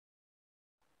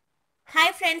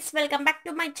Hi friends, welcome back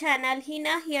to my channel.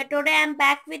 Hina here. Today I am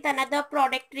back with another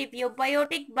product review.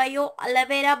 Biotique Aloe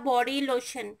Vera Body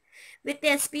Lotion with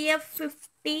SPF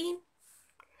 50,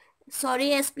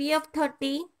 SPF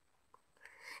 30,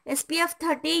 SPF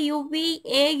 30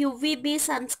 UVA UVB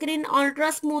Sunscreen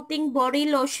Ultra Smoothing Body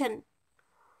Lotion,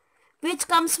 which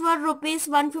comes for rupees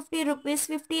 150 rupees.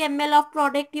 50 ml of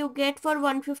product you get for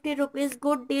 150 rupees.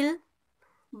 Good deal.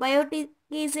 Biotique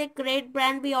is a great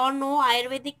brand. We all know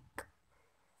Ayurvedic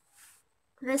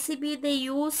recipe they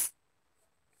use.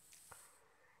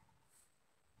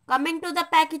 Coming to the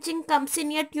packaging, comes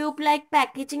in a tube like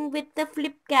packaging with the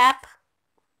flip cap.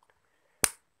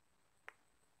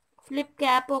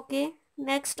 Okay.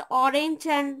 Next, orange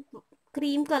and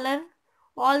cream color.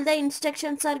 All the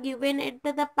instructions are given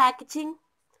into the packaging.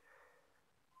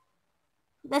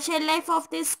 The shelf life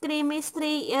of this cream is 3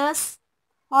 years.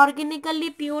 Organically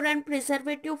pure and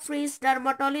preservative free,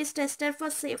 dermatologist tested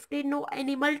for safety, no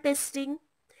animal testing.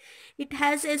 It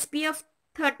has SPF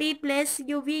 30 plus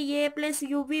UVA plus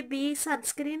UVB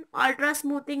sunscreen, ultra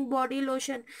smoothing body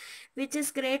lotion, which is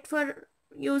great for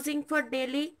using for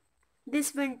daily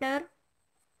this winter.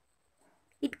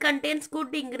 It contains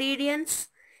good ingredients,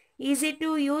 easy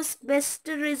to use, best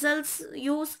results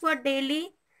use for daily.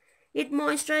 It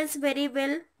moisturizes very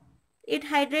well. It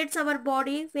hydrates our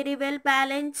body very well.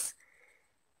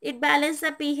 It balances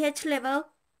the pH level.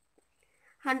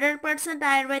 100%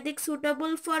 Ayurvedic,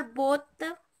 suitable for both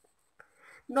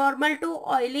normal to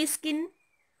oily skin.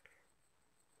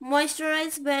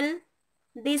 Moisturize well,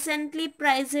 decently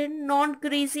priced, not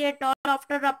greasy at all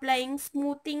after applying.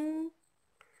 Smoothing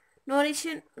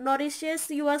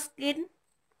nourishes your skin.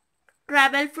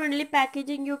 Travel friendly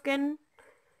packaging, you can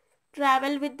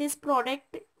travel with this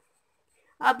product.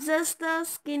 Absorbs the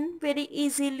skin very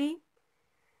easily.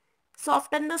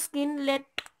 Soften the skin.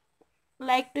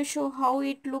 Like to show how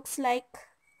it looks like.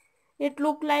 It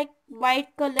look like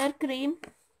white color cream.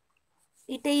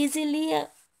 It easily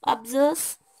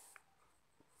absorbs.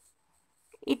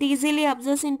 It easily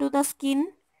absorbs into the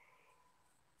skin.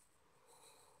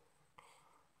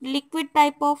 Liquid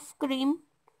type of cream.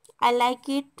 I like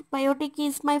it. Biotique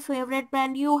is my favorite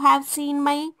brand. You have seen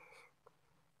my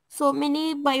so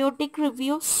many Biotique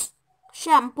reviews.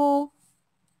 Shampoo,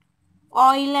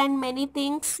 oil and many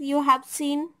things you have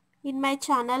seen in my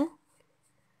channel.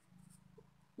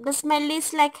 The smell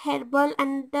is like herbal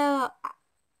and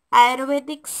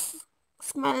Ayurvedic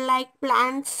smell like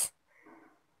plants.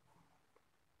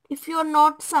 If you are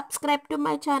not subscribed to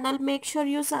my channel, make sure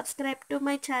you subscribe to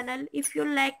my channel. If you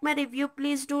like my review,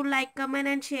 please do like, comment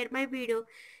and share my video.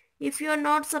 If you are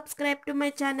not subscribed to my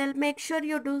channel, make sure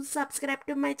you do subscribe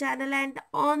to my channel and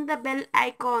on the bell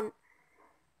icon